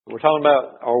We're talking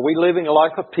about, are we living a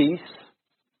life of peace?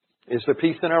 Is there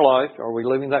peace in our life? Are we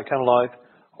living that kind of life?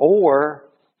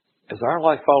 Or is our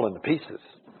life falling to pieces?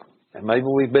 And maybe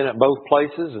we've been at both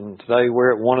places, and today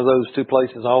we're at one of those two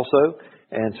places also.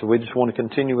 And so we just want to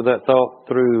continue with that thought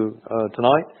through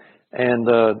tonight. And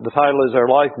the title is, Our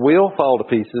Life Will Fall to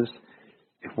Pieces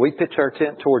If We Pitch Our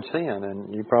Tent Towards Sin.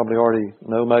 And you probably already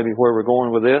know maybe where we're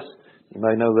going with this. You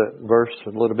may know that verse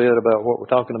a little bit about what we're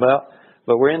talking about.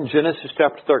 But we're in Genesis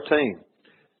chapter 13.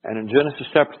 And in Genesis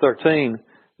chapter 13,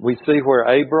 we see where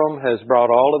Abram has brought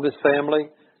all of his family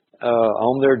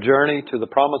on their journey to the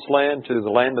promised land, to the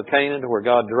land of Canaan, to where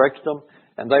God directs them.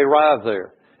 And they arrive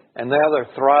there. And now they're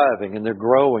thriving and they're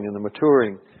growing and they're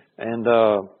maturing. And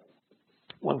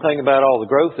one thing about all the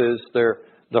growth is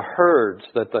the herds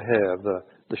that they have,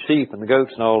 the sheep and the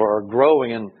goats and all are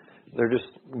growing, and they're just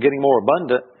getting more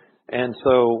abundant. And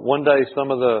so one day some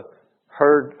of the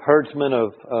herdsmen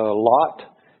of Lot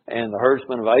and the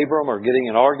herdsmen of Abram are getting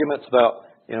in arguments about,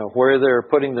 where they're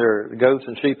putting their goats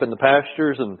and sheep in the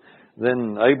pastures. And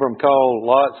then Abram called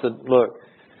Lot and said, look,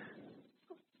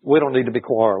 we don't need to be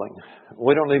quarreling.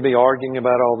 We don't need to be arguing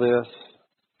about all this.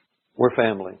 We're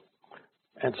family.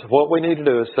 And so what we need to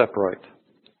do is separate.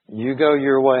 You go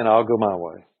your way and I'll go my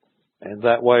way. And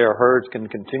that way our herds can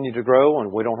continue to grow,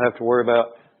 and we don't have to worry about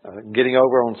getting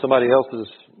over on somebody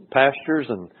else's pastures,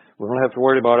 and we don't have to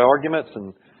worry about arguments.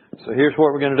 And so here's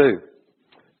what we're going to do.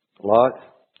 Lot,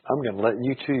 I'm going to let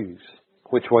you choose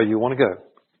which way you want to go.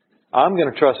 I'm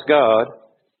going to trust God,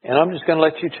 and I'm just going to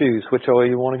let you choose which way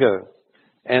you want to go.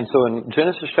 And so in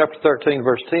Genesis chapter 13,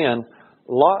 verse 10,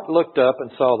 Lot looked up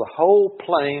and saw the whole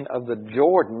plain of the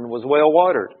Jordan was well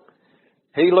watered.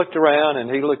 He looked around, and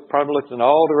he probably looked in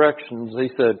all directions. He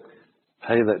said,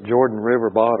 hey, that Jordan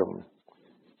River bottom,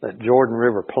 that Jordan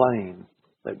River plain,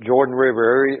 that Jordan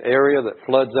River area that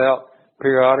floods out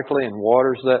periodically and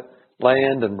waters that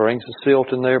land and brings the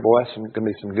silt in there, boy, that's going to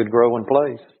be some good growing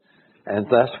place. And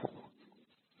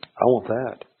I want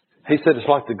that. He said it's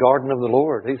like the garden of the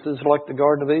Lord. He says it's like the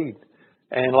Garden of Eden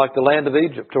and like the land of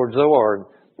Egypt towards Zoar. And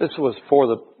this was before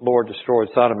the Lord destroyed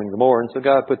Sodom and Gomorrah. And so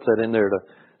God puts that in there to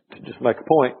just make a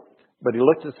point. But he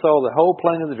looked and saw the whole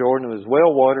plain of the Jordan. It was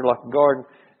well watered like a garden.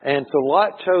 And so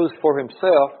Lot chose for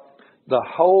himself the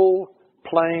whole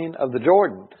plain of the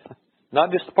Jordan.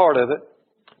 Not just a part of it.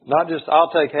 Not just,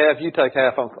 I'll take half, you take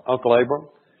half, Uncle Abram.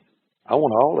 I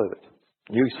want all of it.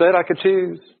 You said I could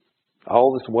choose.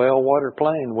 All this well-watered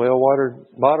plain, well-watered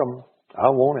bottom, I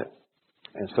want it.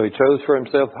 And so he chose for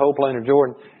himself the whole plain of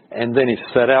Jordan, and then he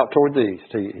set out toward the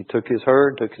east. He took his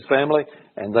herd, took his family,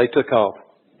 and they took off.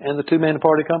 And the two men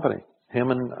departed company, him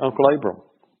and Uncle Abram.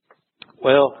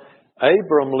 Well,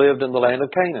 Abram lived in the land of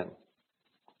Canaan,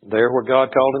 there where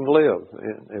God called him to live.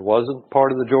 It wasn't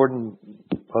part of the Jordan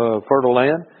fertile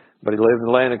land, but he lived in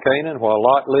the land of Canaan, while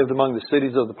Lot lived among the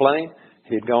cities of the plain.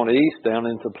 He had gone east, down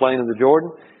into the plain of the Jordan.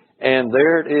 And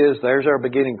there it is, there's our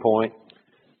beginning point.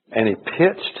 And he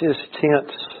pitched his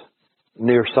tents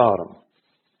near Sodom.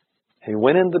 He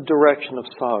went in the direction of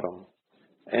Sodom.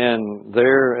 And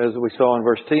there, as we saw in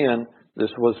verse 10, this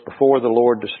was before the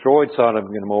Lord destroyed Sodom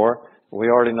and Gomorrah. We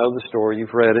already know the story. You've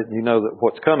read it. You know that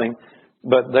what's coming.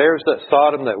 But there's that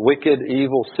Sodom, that wicked,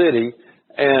 evil city.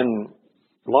 And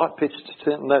Lot pitched his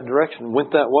tent in that direction and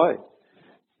went that way.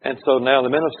 And so now the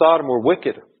men of Sodom were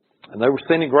wicked. And they were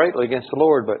sinning greatly against the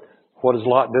Lord. But what does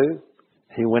Lot do?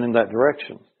 He went in that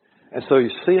direction. And so you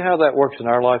see how that works in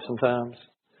our life sometimes?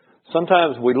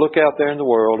 Sometimes we look out there in the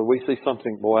world and we see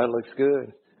something, boy, that looks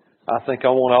good. I think I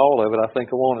want all of it. I think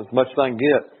I want as much as I can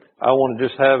get. I want to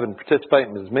just have and participate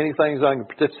in as many things I can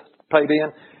participate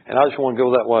in. And I just want to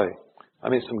go that way. I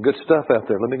mean, some good stuff out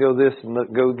there. Let me go this and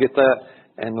go get that.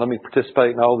 And let me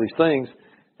participate in all these things.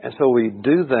 And so we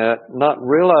do that, not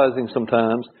realizing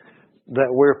sometimes that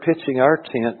we're pitching our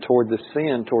tent toward the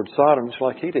sin, toward Sodom, just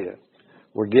like he did.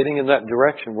 We're getting in that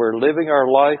direction. We're living our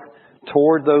life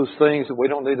toward those things that we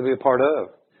don't need to be a part of.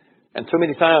 And too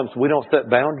many times we don't set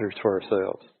boundaries for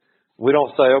ourselves. We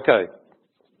don't say, okay,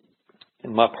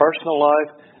 in my personal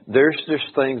life, there's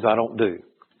just things I don't do.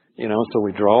 So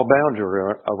we draw a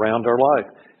boundary around our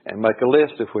life and make a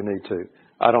list if we need to.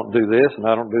 I don't do this and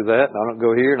I don't do that and I don't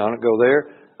go here and I don't go there.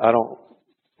 I don't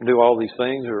do all these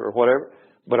things or whatever.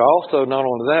 But also, not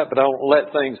only that, but I don't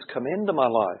let things come into my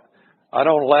life. I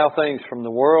don't allow things from the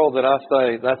world that I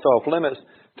say that's off limits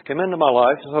to come into my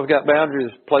life. So I've got boundaries,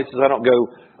 places I don't go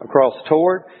across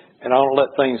toward, and I don't let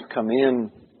things come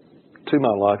in to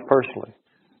my life personally.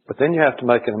 But then you have to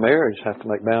make, in a marriage, have to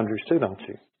make boundaries too, don't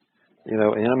you? In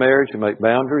a marriage, you make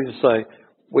boundaries and say,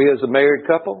 we as a married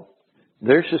couple,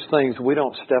 there's just things we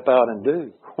don't step out and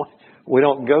do. We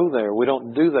don't go there. We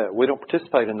don't do that. We don't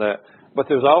participate in that. But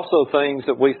there's also things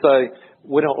that we say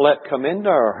we don't let come into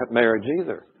our marriage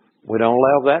either. We don't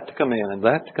allow that to come in and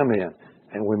that to come in.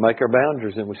 And we make our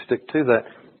boundaries and we stick to that.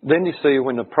 Then you see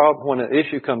when an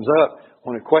issue comes up,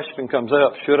 when a question comes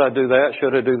up, should I do that?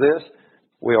 Should I do this?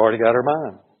 We already got our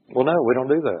mind. Well, no, we don't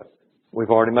do that. We've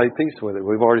already made peace with it.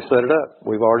 We've already set it up.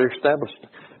 We've already established it.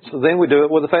 So then we do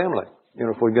it with a family. You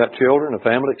know, if we've got children, a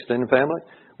family, extended family,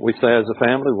 we say as a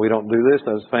family, we don't do this.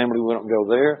 As a family, we don't go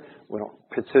there. We don't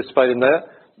participate in that.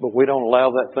 But we don't allow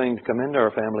that thing to come into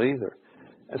our family either.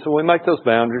 And so we make those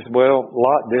boundaries. Well,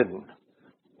 Lot didn't.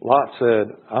 Lot said,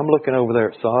 I'm looking over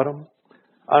there at Sodom.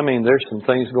 I mean, there's some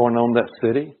things going on in that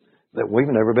city that we've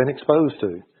never been exposed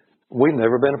to. We've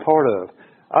never been a part of.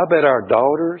 I bet our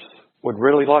daughters would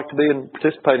really like to be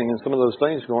participating in some of those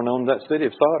things going on in that city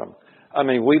of Sodom. I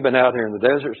mean, we've been out here in the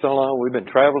desert so long. We've been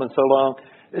traveling so long.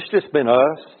 It's just been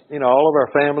us, you know, all of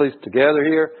our families together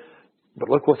here. But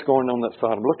look what's going on in that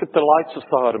Sodom. Look at the lights of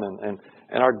Sodom.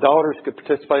 And our daughters could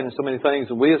participate in so many things.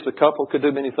 And we as a couple could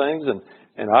do many things.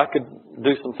 And I could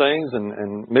do some things.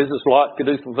 And Mrs. Lot could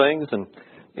do some things. And,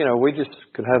 you know, we just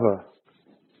could have a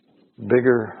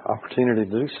bigger opportunity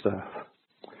to do stuff.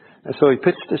 And so he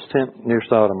pitched his tent near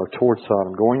Sodom or towards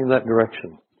Sodom, going in that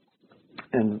direction.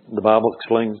 And the Bible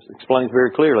explains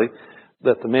very clearly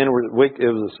that the men were weak. It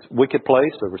was a wicked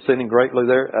place. They were sinning greatly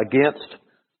there against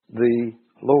the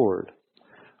Lord.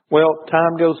 Well,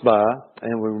 time goes by,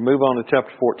 and we move on to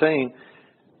chapter 14.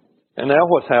 And now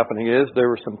what's happening is there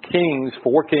were some kings,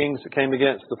 4 kings that came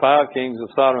against the 5 kings of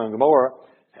Sodom and Gomorrah,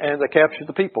 and they captured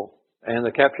the people. And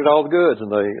they captured all the goods,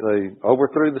 and they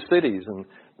overthrew the cities. And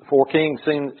the 4 kings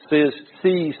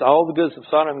seized all the goods of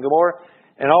Sodom and Gomorrah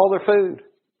and all their food.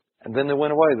 And then they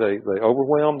went away. They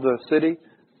overwhelmed the city,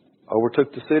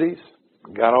 overtook the cities,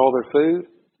 got all their food,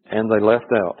 and they left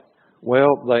out.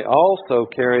 Well, they also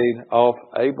carried off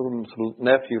Abram's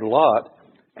nephew Lot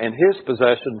and his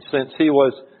possessions, since he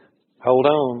was, hold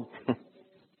on,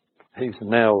 he's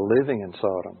now living in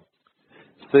Sodom.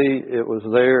 See, it was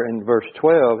there in verse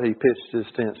 12, he pitched his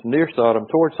tents near Sodom,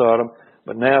 toward Sodom,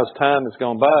 but now as time has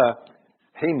gone by,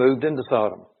 he moved into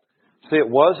Sodom. See, it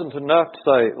wasn't enough to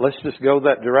say, let's just go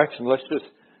that direction. Let's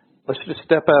just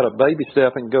step out a baby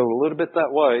step and go a little bit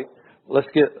that way. Let's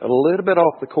get a little bit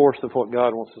off the course of what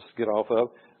God wants us to get off of.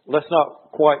 Let's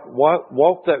not quite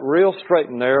walk that real straight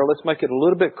and narrow. Let's make it a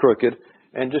little bit crooked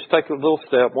and just take a little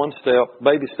step, one step,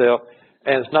 baby step,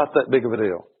 and it's not that big of a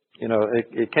deal. You know,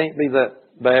 it can't be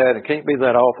that bad. It can't be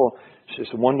that awful. It's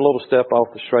just one little step off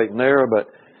the straight and narrow. But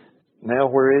now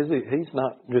where is he? He's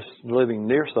not just living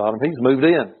near Sodom. He's moved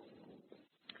in.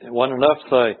 It wasn't enough to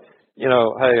say, you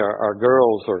know, hey, our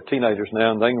girls are teenagers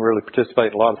now and they can really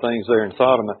participate in a lot of things there in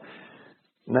Sodom.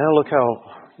 Now look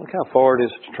how far it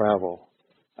is to travel.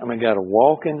 I mean, got to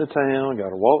walk into town, got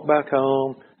to walk back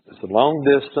home. It's a long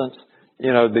distance.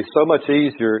 You know, it'd be so much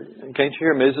easier. Can't you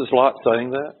hear Mrs. Lot saying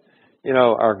that? You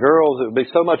know, our girls, it would be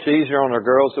so much easier on our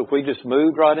girls if we just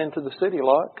moved right into the city,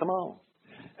 Lot. Come on.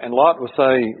 And Lot would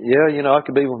say, yeah, you know, I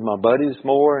could be with my buddies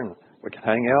more and we could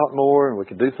hang out more and we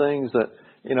could do things that,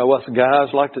 you know, us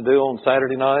guys like to do on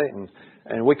Saturday night.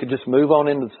 And we could just move on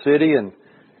into the city and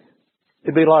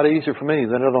it'd be a lot easier for me.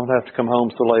 Then I don't have to come home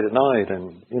so late at night.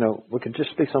 And, you know, we could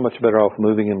just be so much better off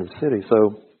moving into the city.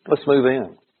 So let's move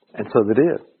in. And so they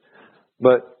did.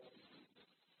 But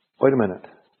wait a minute.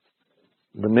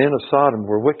 The men of Sodom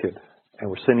were wicked and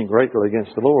were sinning greatly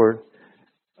against the Lord.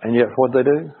 And yet what did they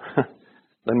do?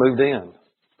 They moved in.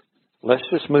 Let's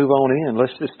just move on in.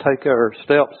 Let's just take our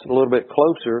steps a little bit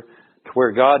closer to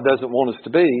where God doesn't want us to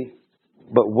be,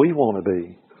 but we want to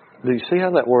be. Do you see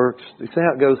how that works? Do you see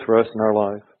how it goes for us in our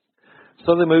life?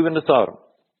 So they move into Sodom.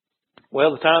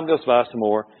 Well, the time goes by some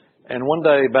more. And one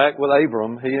day back with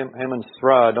Abram, him and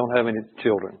Sarai don't have any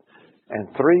children. And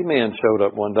 3 men showed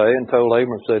up one day and told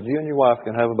Abram, said, you and your wife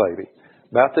can have a baby.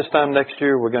 About this time next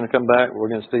year, we're going to come back. We're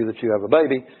going to see that you have a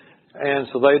baby. And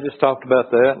so they just talked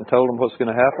about that and told him what's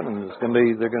going to happen. And it's going to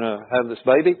be, they're going to have this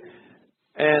baby.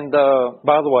 And,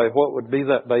 by the way, what would be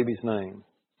that baby's name?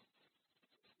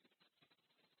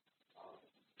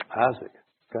 Isaac.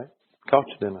 Okay. Caught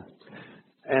you, didn't I?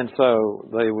 And so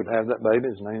they would have that baby.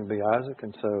 His name would be Isaac.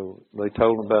 And so they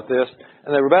told him about this.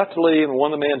 And they were about to leave. And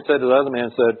one of the men said to the other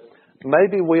man, said,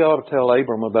 maybe we ought to tell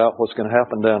Abram about what's going to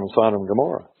happen down in Sodom and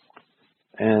Gomorrah.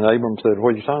 And Abram said,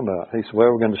 what are you talking about? He said,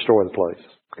 well, we're going to destroy the place.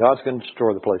 God's going to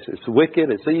destroy the place. It's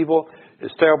wicked. It's evil.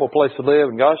 It's a terrible place to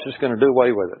live. And God's just going to do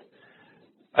away with it.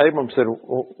 Abram said,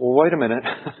 well, wait a minute.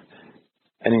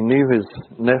 And he knew his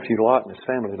nephew Lot and his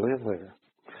family lived there.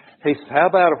 He said, how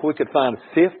about if we could find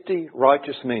 50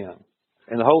 righteous men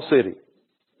in the whole city?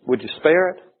 Would you spare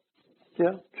it?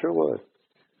 Yeah, sure would.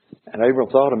 And Abram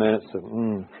thought a minute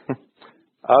and said,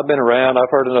 I've been around. I've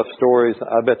heard enough stories.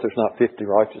 I bet there's not 50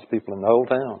 righteous people in the whole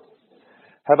town.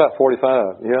 How about 45?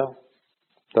 Yeah.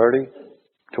 30?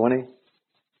 20?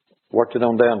 Worked it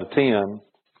on down to 10.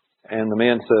 And the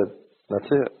men said,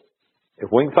 that's it. If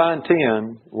we can find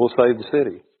 10, we'll save the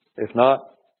city. If not,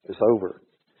 it's over.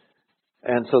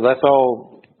 And so that's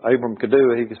all Abram could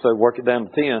do. He could say, work it down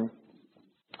to 10.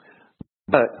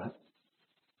 But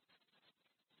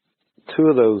two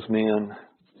of those men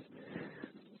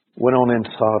went on into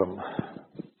Sodom.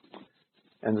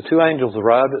 And the two angels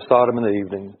arrived at Sodom in the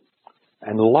evening,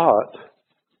 and Lot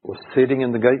was sitting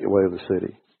in the gateway of the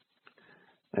city.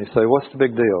 And you say, what's the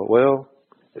big deal? Well,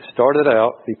 it started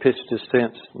out, he pitched his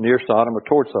tents near Sodom or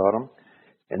toward Sodom,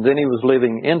 and then he was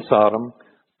living in Sodom,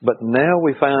 but now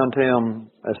we found him,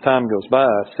 as time goes by,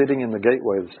 sitting in the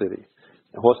gateway of the city.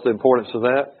 And what's the importance of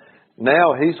that?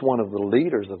 Now he's one of the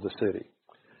leaders of the city.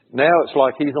 Now it's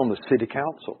like he's on the city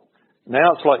council.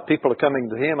 Now it's like people are coming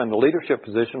to him in the leadership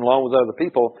position along with other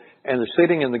people, and they're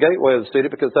sitting in the gateway of the city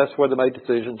because that's where they made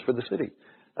decisions for the city.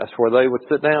 That's where they would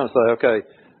sit down and say, okay,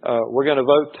 we're going to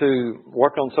vote to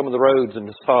work on some of the roads in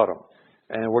Sodom,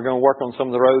 and we're going to work on some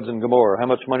of the roads in Gomorrah. How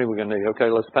much money are we going to need? Okay,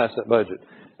 let's pass that budget.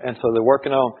 And so they're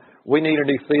working on, we need a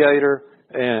new theater,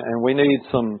 and we need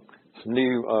some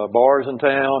new bars in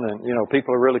town, and, you know,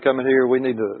 people are really coming here. We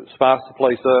need to spice the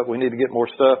place up. We need to get more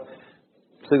stuff.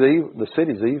 See, the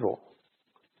city's evil.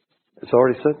 It's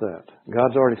already said that.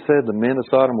 God's already said the men of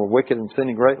Sodom were wicked and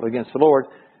sinning greatly against the Lord.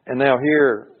 And now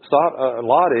here,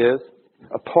 Lot is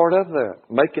a part of that,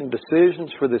 making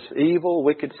decisions for this evil,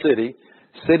 wicked city,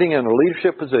 sitting in a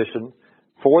leadership position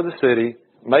for the city,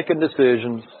 making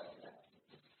decisions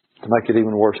to make it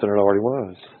even worse than it already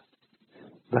was.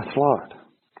 That's Lot.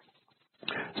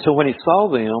 So when he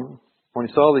saw them, when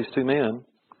he saw these two men,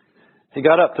 he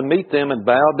got up to meet them and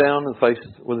bowed down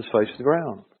with his face to the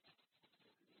ground.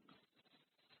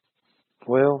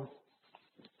 Well,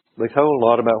 they told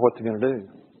Lot about what they're going to do.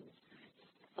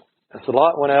 And so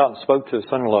Lot went out and spoke to his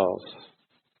son-in-laws.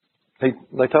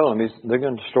 They told him they're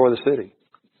going to destroy the city.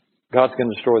 God's going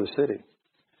to destroy the city.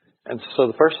 And so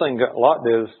the first thing Lot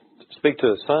did was speak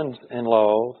to his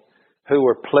sons-in-law who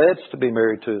were pledged to be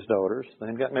married to his daughters. They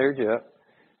hadn't got married yet.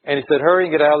 And he said, hurry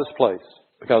and get out of this place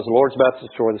because the Lord's about to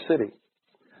destroy the city.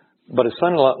 But his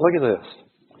son-in-law, look at this.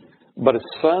 But his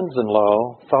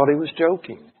sons-in-law thought he was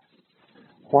joking.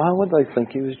 Why would they think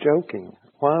he was joking?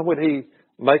 Why would he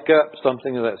make up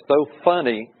something that's so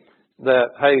funny that,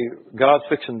 hey, God's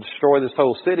fixing to destroy this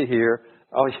whole city here?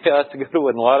 Oh, yeah, that's a good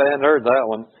one. A lot of hadn't heard that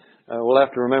one. We'll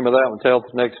have to remember that one until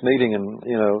the next meeting and,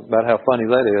 you know, about how funny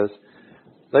that is.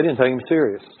 They didn't take him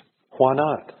serious. Why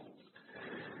not?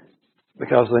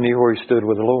 Because they knew where he stood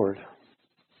with the Lord.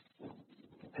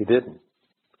 He didn't.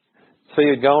 See, he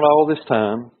had gone all this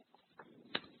time,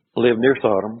 lived near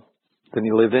Sodom, then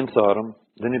he lived in Sodom,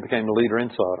 then he became the leader in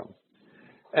Sodom.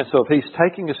 And so if he's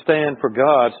taking a stand for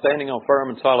God, standing on firm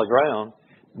and solid ground,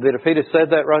 that if he'd have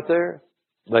said that right there,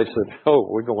 they'd said, oh,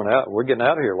 we're getting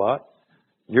out of here, Lot.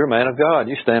 You're a man of God.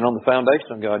 You stand on the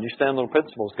foundation of God. You stand on the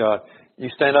principles of God. You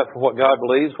stand up for what God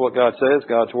believes, what God says,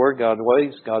 God's word, God's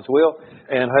ways, God's will,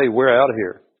 and hey, we're out of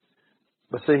here.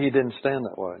 But see, he didn't stand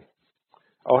that way.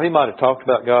 Oh, he might have talked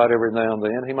about God every now and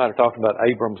then. He might have talked about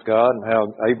Abram's God and how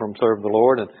Abram served the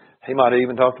Lord, and he might have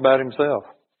even talked about himself.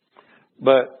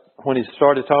 But when he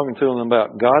started talking to them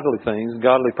about godly things,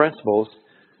 godly principles,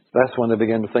 that's when they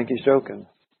began to think he's joking.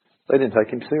 They didn't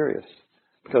take him serious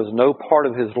because no part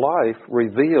of his life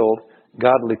revealed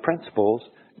godly principles,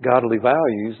 godly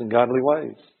values, and godly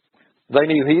ways. They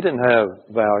knew he didn't have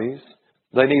values.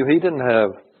 They knew he didn't have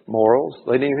morals.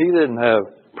 They knew he didn't have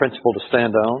principle to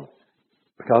stand on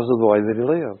because of the way that he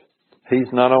lived.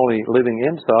 He's not only living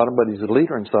in Sodom, but he's a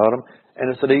leader in Sodom,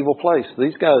 and it's an evil place.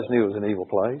 These guys knew it was an evil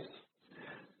place.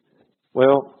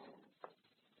 Well,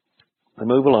 they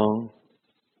move along.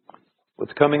 With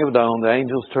the coming of dawn, the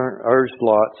angels urged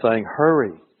Lot, saying,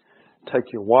 hurry, take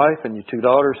your wife and your two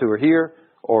daughters who are here,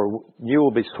 or you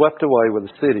will be swept away with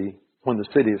the city when the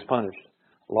city is punished.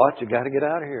 Lot, you got to get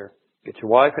out of here. Get your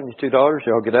wife and your two daughters.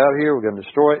 Y'all get out of here. We're going to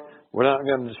destroy it. We're not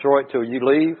going to destroy it till you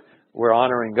leave. We're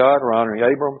honoring God. We're honoring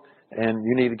Abram. And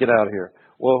you need to get out of here.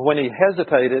 Well, when he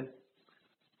hesitated,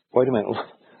 wait a minute,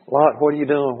 Lot, what are you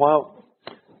doing?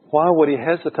 Why would he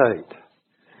hesitate?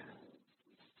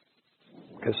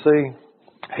 Because see,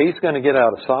 he's going to get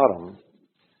out of Sodom,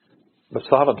 but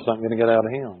Sodom's not going to get out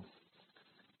of him.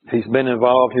 He's been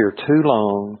involved here too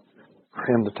long for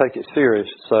him to take it serious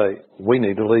to say, we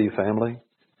need to leave, family.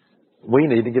 We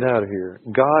need to get out of here.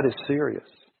 God is serious.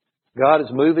 God is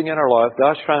moving in our life.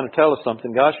 God's trying to tell us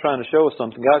something. God's trying to show us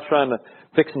something. God's trying to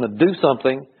fixing to do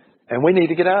something, and we need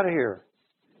to get out of here.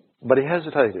 But he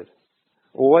hesitated.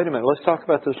 Well, wait a minute. Let's talk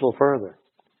about this a little further.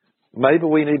 Maybe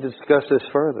we need to discuss this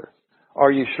further.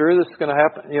 Are you sure this is going to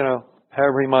happen? You know,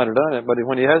 however he might have done it. But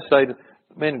when he hesitated,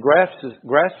 the man grasped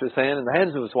his hand in the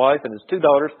hands of his wife and his 2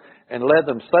 daughters and led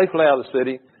them safely out of the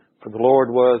city. For the Lord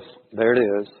was, there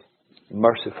it is,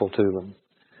 merciful to them.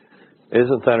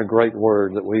 Isn't that a great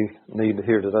word that we need to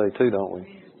hear today too, don't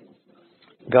we?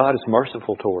 God is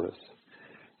merciful toward us.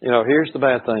 You know, here's the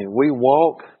bad thing. We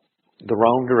walk the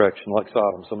wrong direction like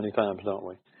Sodom so many times, don't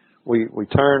we? We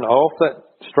turn off that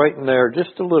straight and narrow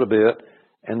just a little bit,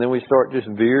 and then we start just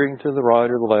veering to the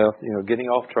right or the left, you know, getting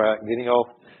off track, getting off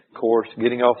course,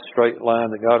 getting off the straight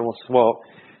line that God wants to walk.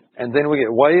 And then we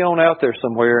get way on out there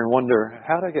somewhere and wonder,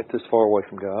 how did I get this far away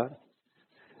from God?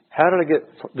 How did I get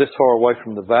this far away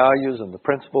from the values and the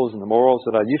principles and the morals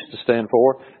that I used to stand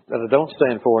for, that I don't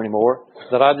stand for anymore,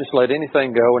 that I just let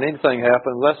anything go and anything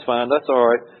happen? That's fine. That's all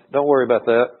right. Don't worry about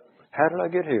that. How did I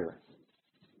get here?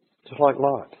 Just like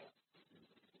Lot.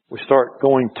 We start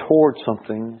going towards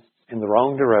something in the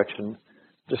wrong direction,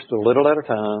 just a little at a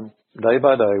time, day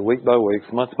by day, week by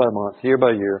week, month by month, year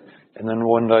by year. And then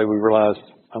one day we realize,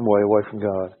 I'm way away from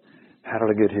God. How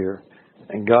did I get here?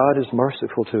 And God is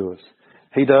merciful to us.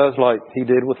 He does like he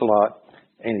did with Lot,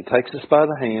 and he takes us by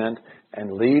the hand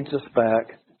and leads us back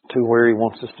to where he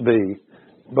wants us to be.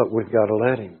 But we've got to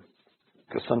let him.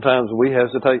 Because sometimes we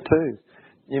hesitate too.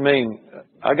 You mean,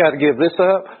 I got to give this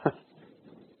up?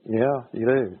 Yeah, you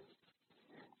do.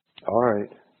 All right.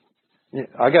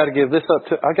 I got to give this up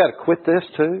too. I got to quit this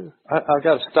too. I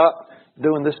got to stop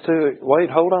doing this too. Wait,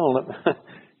 hold on.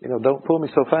 Don't pull me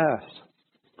so fast.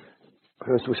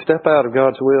 Because we step out of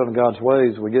God's will and God's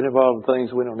ways, we get involved in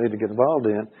things we don't need to get involved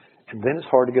in, and then it's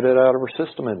hard to get it out of our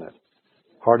system, isn't it?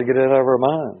 Hard to get it out of our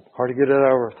mind. Hard to get it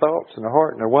out of our thoughts and our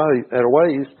heart and our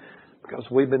ways, because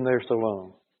we've been there so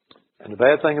long. And the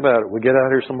bad thing about it, we get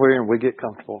out here somewhere and we get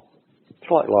comfortable.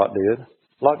 It's like Lot did.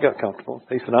 Lot got comfortable.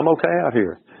 He said, I'm okay out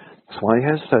here. That's why he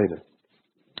hesitated.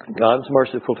 God's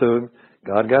merciful to him.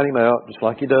 God got him out, just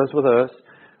like he does with us.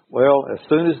 Well, as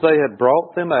soon as they had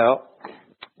brought them out,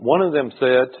 one of them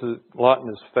said to Lot and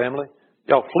his family,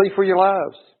 y'all flee for your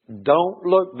lives. Don't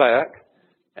look back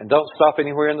and don't stop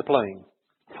anywhere in the plain.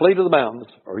 Flee to the mountains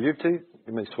or you too,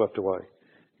 you'll be swept away.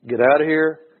 Get out of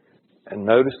here and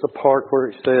notice the part where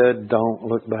it said, don't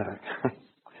look back.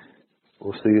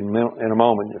 We'll see in a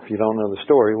moment, if you don't know the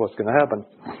story, what's going to happen.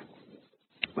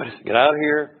 But it's get out of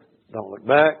here, don't look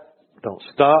back, don't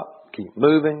stop, keep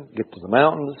moving, get to the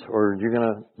mountains or you're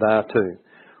going to die too.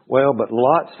 Well, but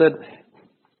Lot said,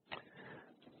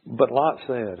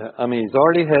 he's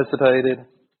already hesitated.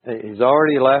 He's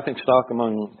already a laughing stock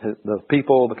among the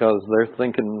people because they're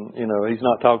thinking, he's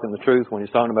not talking the truth when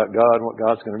he's talking about God and what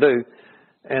God's going to do.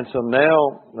 And so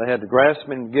now they had to grasp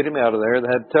him and get him out of there. They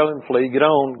had to tell him, flee, get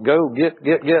on, go, get.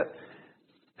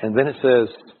 And then it says,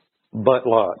 but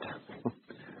Lot.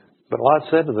 But Lot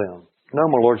said to them, no,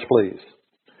 my lords, please.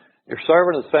 Your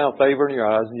servant has found favor in your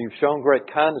eyes, and you've shown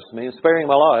great kindness to me in sparing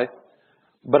my life.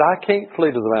 But I can't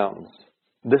flee to the mountains.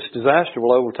 This disaster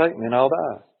will overtake me and I'll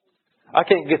die. I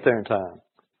can't get there in time.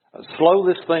 Slow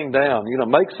this thing down.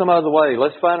 Make some other way.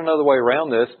 Let's find another way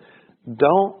around this.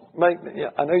 Don't make me,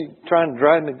 I know you're trying to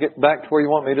drive me to get back to where you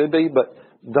want me to be, but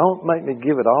don't make me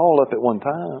give it all up at one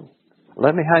time.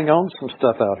 Let me hang on to some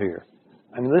stuff out here.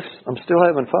 I'm still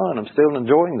having fun. I'm still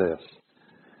enjoying this.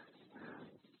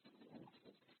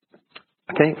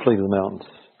 I can't flee to the mountains.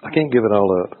 I can't give it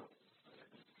all up.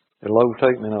 It'll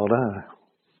overtake me and I'll die.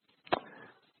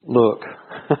 Look,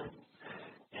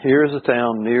 here's a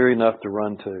town near enough to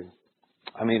run to.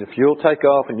 If you'll take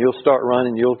off and you'll start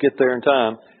running, you'll get there in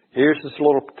time. Here's this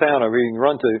little town over here you can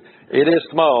run to. It is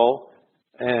small,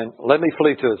 and let me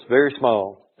flee to it. It's very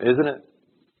small, isn't it?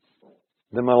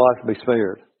 Then my life will be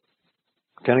spared.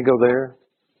 Can I go there?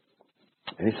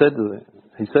 And he said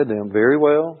to them, very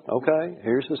well, okay,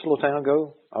 here's this little town,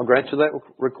 go. I'll grant you that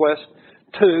request.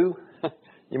 2,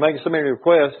 you're making so many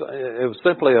requests, it was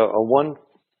simply a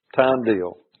one-time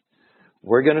deal.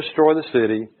 We're going to destroy the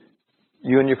city.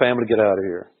 You and your family get out of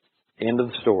here. End of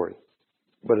the story.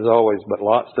 But as always, but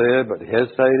Lot said, but he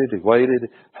hesitated, he waited.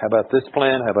 How about this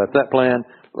plan? How about that plan?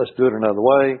 Let's do it another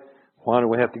way. Why do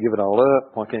we have to give it all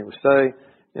up? Why can't we stay?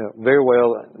 Very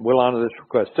well, we'll honor this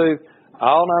request too.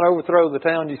 I'll not overthrow the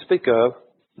town you speak of,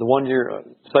 the one you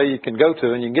say you can go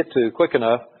to and you can get to quick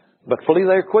enough, but flee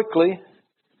there quickly.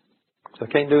 So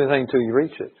I can't do anything until you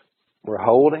reach it. We're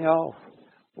holding off.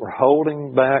 We're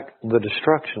holding back the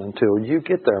destruction until you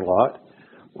get there, Lot.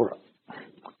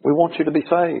 We want you to be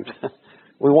saved.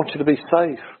 We want you to be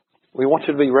safe. We want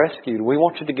you to be rescued. We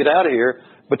want you to get out of here,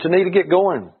 but you need to get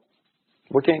going.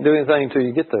 We can't do anything until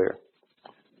you get there.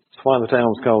 That's why the town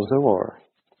was called Zoar.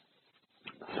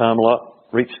 The time Lot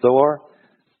reached Zoar,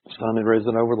 the sun had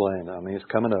risen over the land. I mean, it's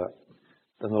coming up.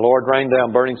 Then the Lord rained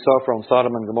down burning sulfur on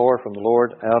Sodom and Gomorrah from the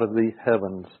Lord out of the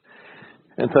heavens.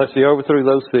 And thus he overthrew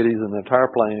those cities and the entire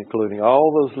plain, including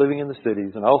all those living in the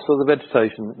cities and also the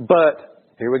vegetation. But,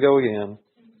 here we go again,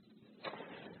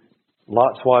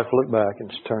 Lot's wife looked back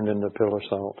and she turned into a pillar of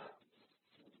salt.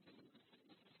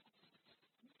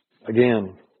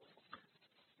 Again,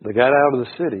 they got out of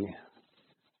the city,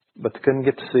 but they couldn't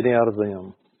get the city out of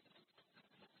them.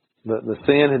 The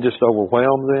sin had just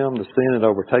overwhelmed them. The sin had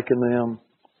overtaken them.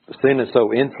 The sin had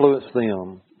so influenced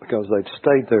them because they'd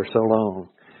stayed there so long.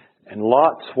 And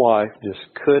Lot's wife just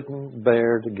couldn't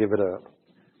bear to give it up.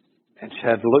 And she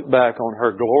had to look back on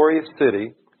her glorious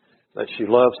city that she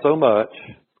loved so much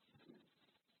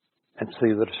and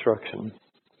see the destruction.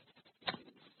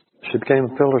 She became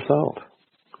a pillar of salt.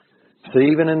 See,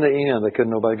 even in the end, they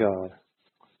couldn't obey God.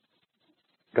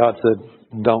 God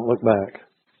said, don't look back.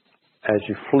 As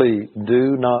you flee,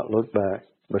 do not look back.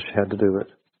 But she had to do it.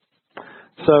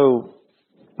 So,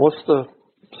 what's the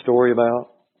story about?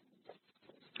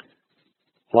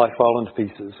 Life falling to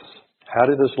pieces. How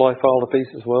did this life fall to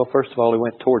pieces? Well, first of all, he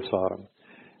went towards Sodom.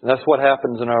 And that's what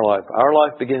happens in our life. Our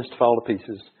life begins to fall to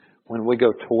pieces when we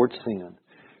go towards sin.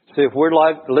 See, if we're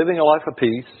living a life of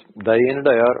peace, day in and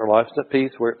day out, our life's at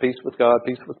peace. We're at peace with God,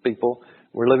 peace with people.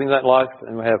 We're living that life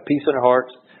and we have peace in our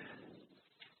hearts.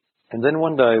 And then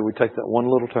one day we take that one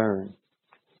little turn.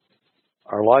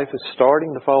 Our life is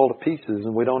starting to fall to pieces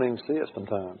and we don't even see it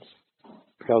sometimes.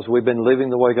 Because we've been living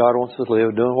the way God wants us to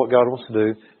live, doing what God wants to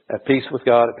do, at peace with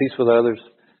God, at peace with others,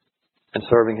 and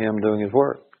serving Him, doing His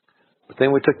work. But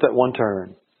then we took that one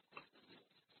turn.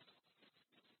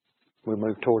 We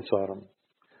moved towards Sodom.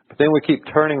 But then we keep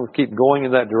turning, we keep going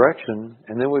in that direction,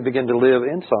 and then we begin to live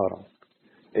in Sodom.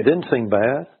 It didn't seem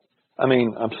bad. I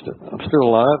mean, I'm still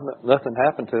alive. Nothing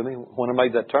happened to me when I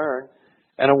made that turn.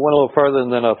 And I went a little further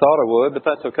than I thought I would, but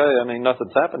that's okay. I mean,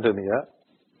 nothing's happened to me yet.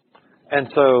 And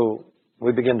so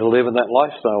we begin to live in that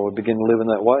lifestyle. We begin to live in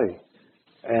that way.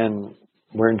 And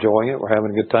we're enjoying it. We're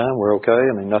having a good time. We're okay.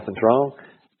 I mean, nothing's wrong.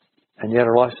 And yet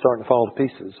our life's starting to fall to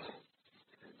pieces.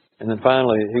 And then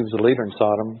finally, he was a leader in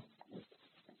Sodom.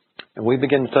 And we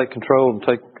begin to take control and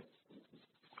take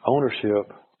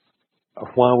ownership of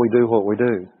why we do what we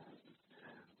do.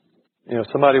 You know,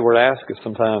 somebody would ask us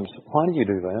sometimes, why do you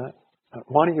do that?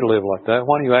 Why do you live like that?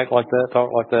 Why do you act like that, talk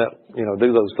like that, you know,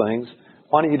 do those things?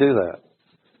 Why do you do that?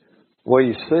 Well,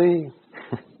 you see,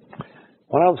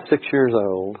 when I was 6 years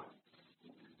old,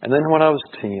 and then when I was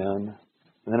 10, and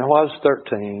then when I was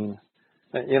 13,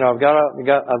 you know,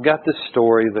 I've got this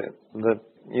story that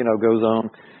you know goes on,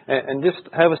 and just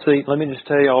have a seat. Let me just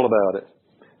tell you all about it.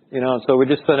 You know, and so we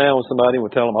just sit down with somebody and we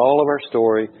tell them all of our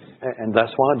story, and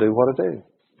that's why I do what I do.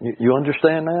 You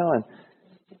understand now, and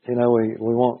you know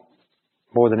we want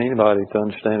more than anybody to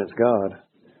understand it's God.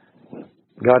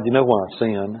 God, you know why I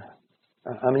sin.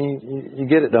 I mean, you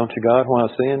get it, don't you, God, why I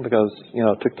sin? Because, you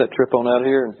know, I took that trip on out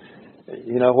here and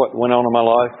you know what went on in my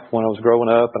life when I was growing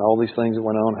up and all these things that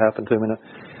went on happened to me.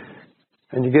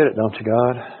 And you get it, don't you,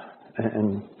 God?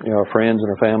 And you know, our friends and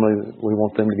our family, we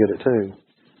want them to get it too.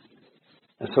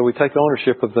 And so we take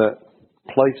ownership of that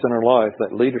place in our life,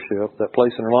 that leadership, that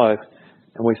place in our life,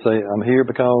 and we say, I'm here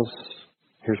because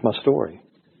here's my story.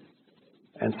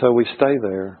 And so we stay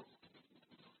there.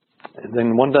 And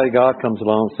then one day God comes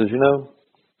along and says, you know,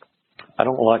 I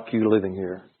don't like you living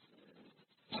here,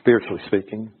 spiritually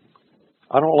speaking.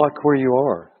 I don't like where you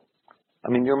are. I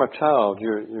mean, you're my child.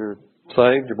 You're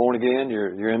saved. You're born again.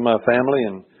 You're in my family.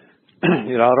 And,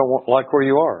 you know, I don't like where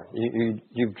you are.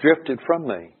 You've drifted from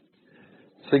me.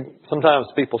 See, sometimes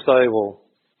people say, well,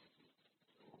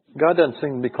 God doesn't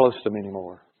seem to be close to me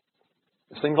anymore.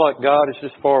 It seems like God is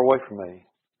just far away from me.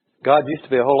 God used to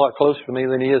be a whole lot closer to me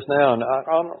than He is now. And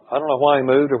I don't know why He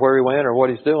moved or where He went or what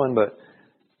He's doing,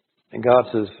 and God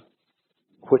says,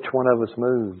 which one of us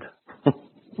moved?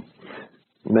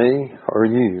 Me or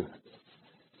you?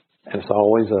 And it's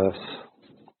always us.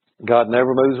 God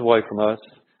never moves away from us.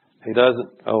 He doesn't,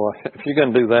 if you're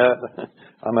going to do that,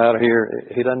 I'm out of here.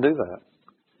 He doesn't do that.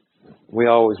 We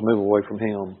always move away from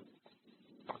Him.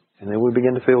 And then we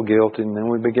begin to feel guilty, and then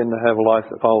we begin to have a life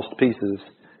that falls to pieces.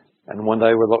 And one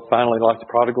day we're finally like the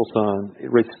prodigal son.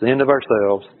 It reaches the end of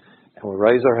ourselves, and we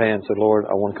raise our hand and say, Lord,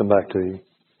 I want to come back to you.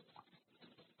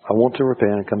 I want to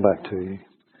repent and come back to you.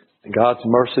 And God's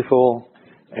merciful,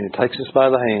 and He takes us by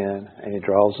the hand, and He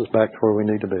draws us back to where we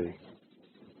need to be.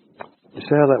 You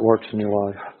see how that works in your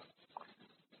life?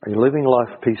 Are you living a life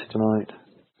of peace tonight?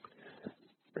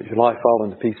 Or is your life falling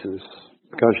to pieces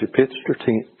because you pitched your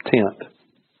tent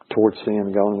towards sin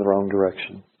and going in the wrong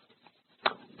direction?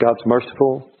 God's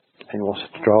merciful and He wants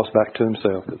to draw us back to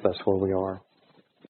Himself if that's where we are.